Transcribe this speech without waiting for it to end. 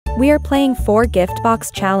We are playing 4 gift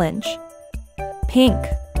box challenge. Pink,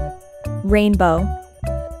 rainbow,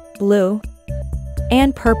 blue,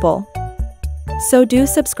 and purple. So do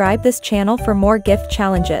subscribe this channel for more gift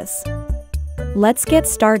challenges. Let's get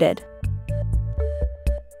started.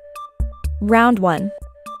 Round 1.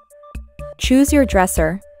 Choose your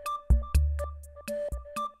dresser.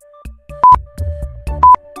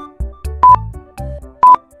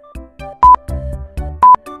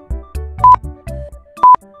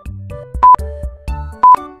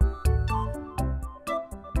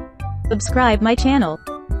 Subscribe my channel.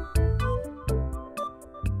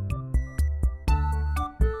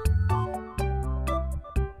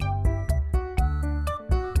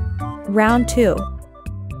 Round 2.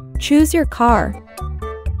 Choose your car.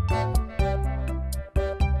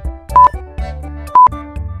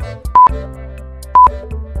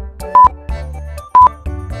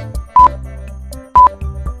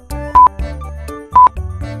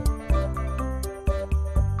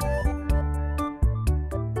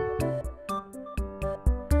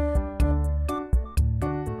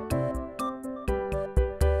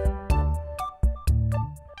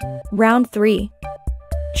 Round 3.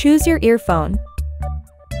 Choose your earphone.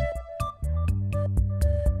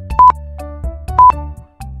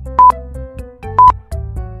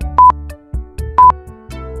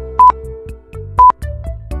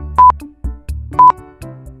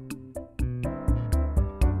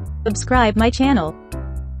 Subscribe my channel.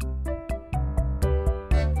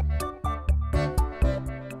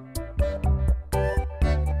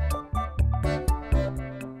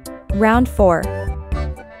 Round 4.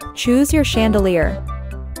 Choose your chandelier.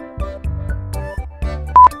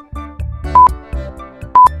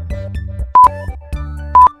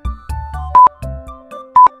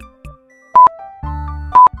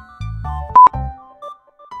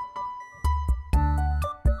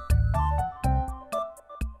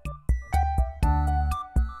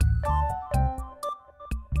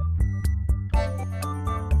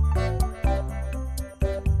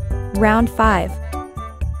 Round 5.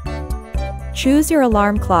 Choose your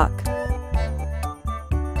alarm clock.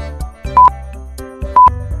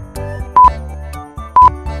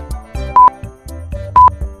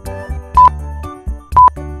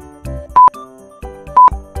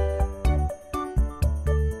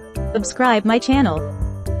 Subscribe my channel.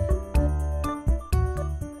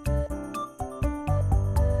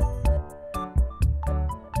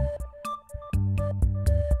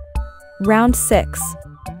 Round 6.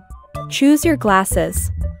 Choose your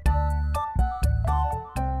glasses.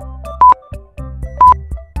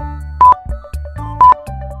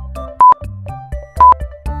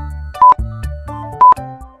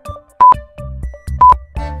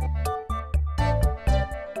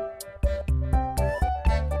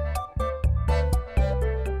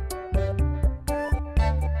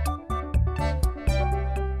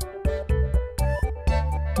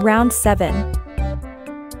 Round 7.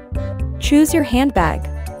 Choose your handbag.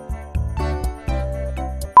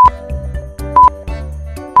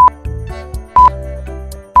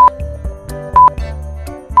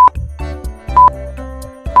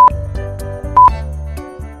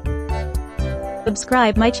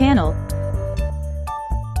 Subscribe my channel.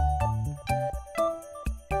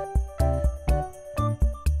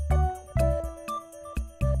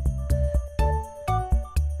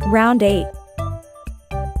 Round 8.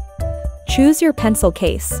 Choose your pencil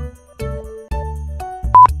case.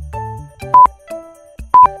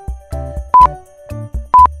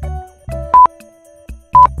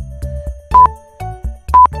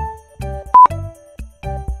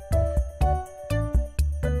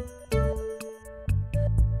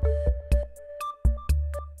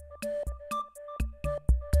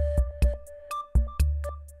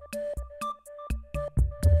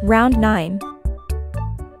 Round 9.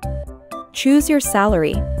 Choose your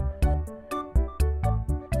salary.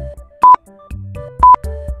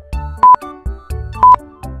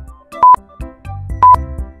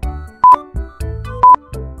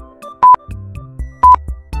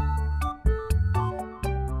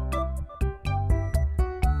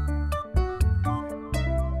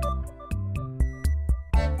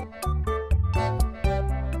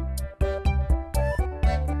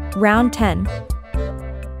 Round 10.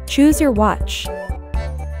 Choose your watch.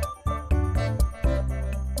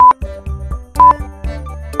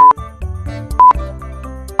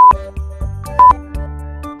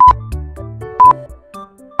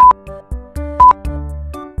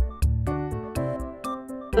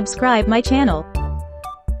 Subscribe my channel.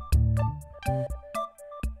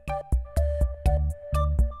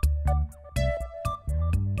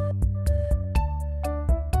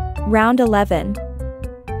 Round 11.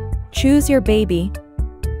 Choose your baby.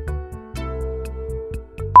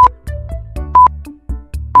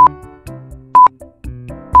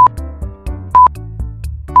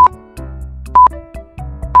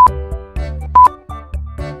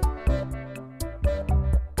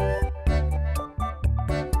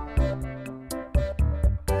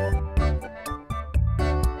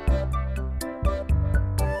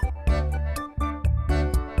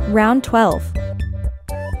 Round 12.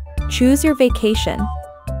 Choose your vacation.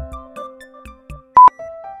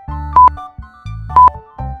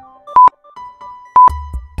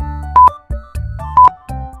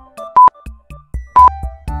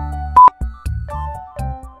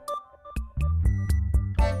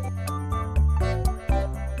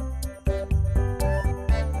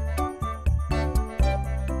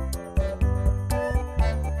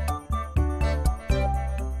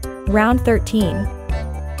 Round 13.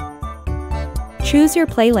 Choose your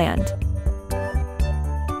playland.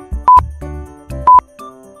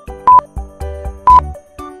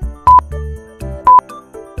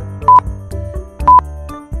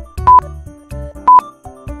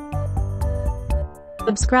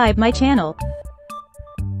 Subscribe my channel.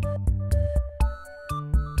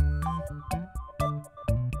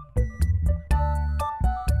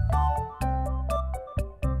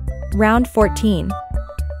 Round 14.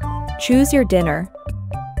 Choose your dinner.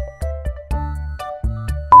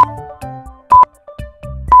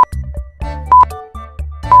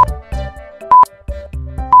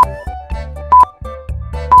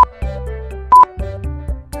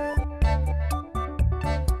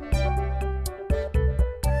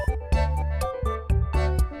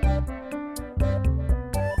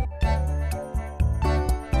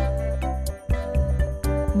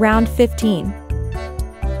 Round 15.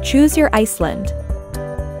 Choose your Iceland.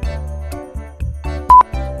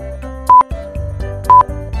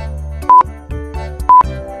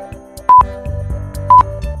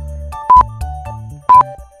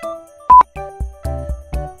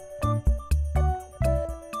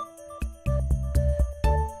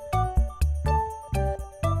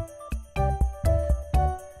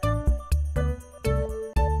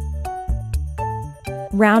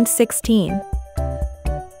 Round 16.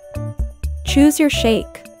 Choose your shake.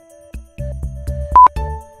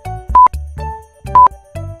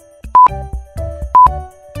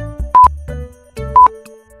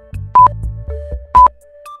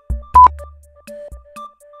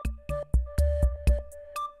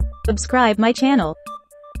 Subscribe my channel.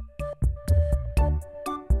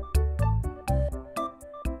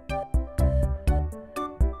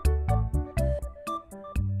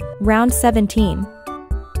 Round 17.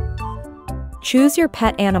 Choose your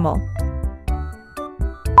pet animal.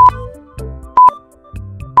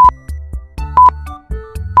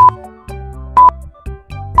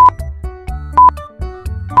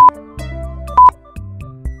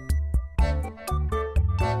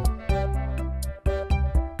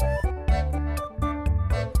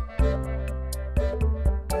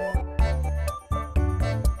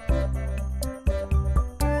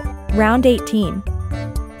 Round 18.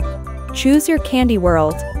 Choose your candy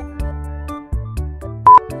world.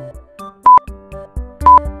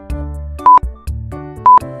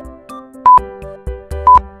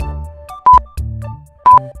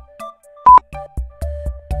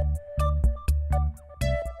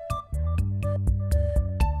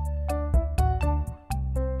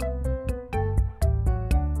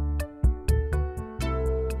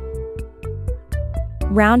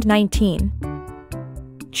 Round 19.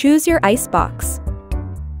 Choose your icebox.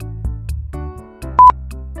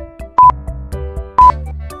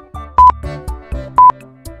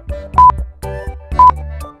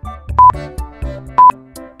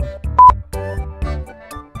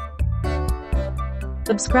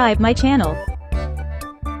 Subscribe my channel.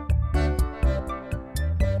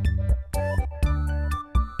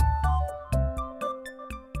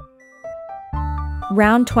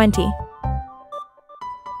 Round 20.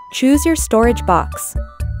 Choose your storage box.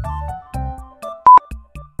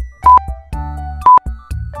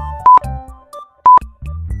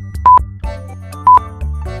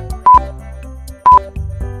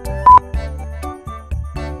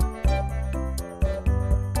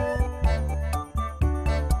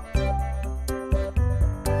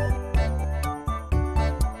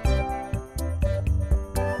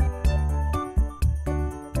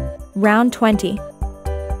 Round 20.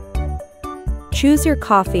 Choose your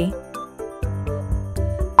coffee.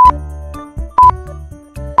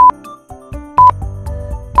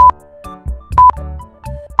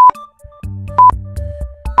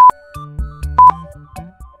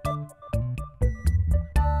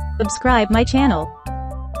 Subscribe my channel.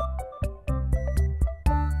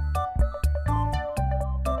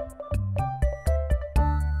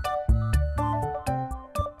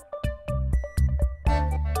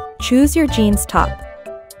 Choose your jeans top.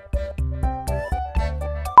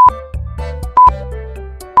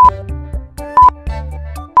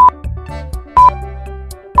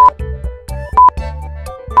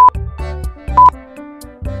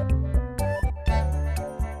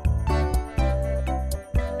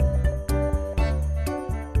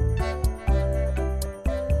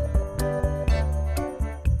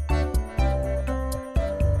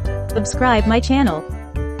 Subscribe my channel.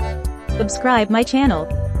 Subscribe my channel.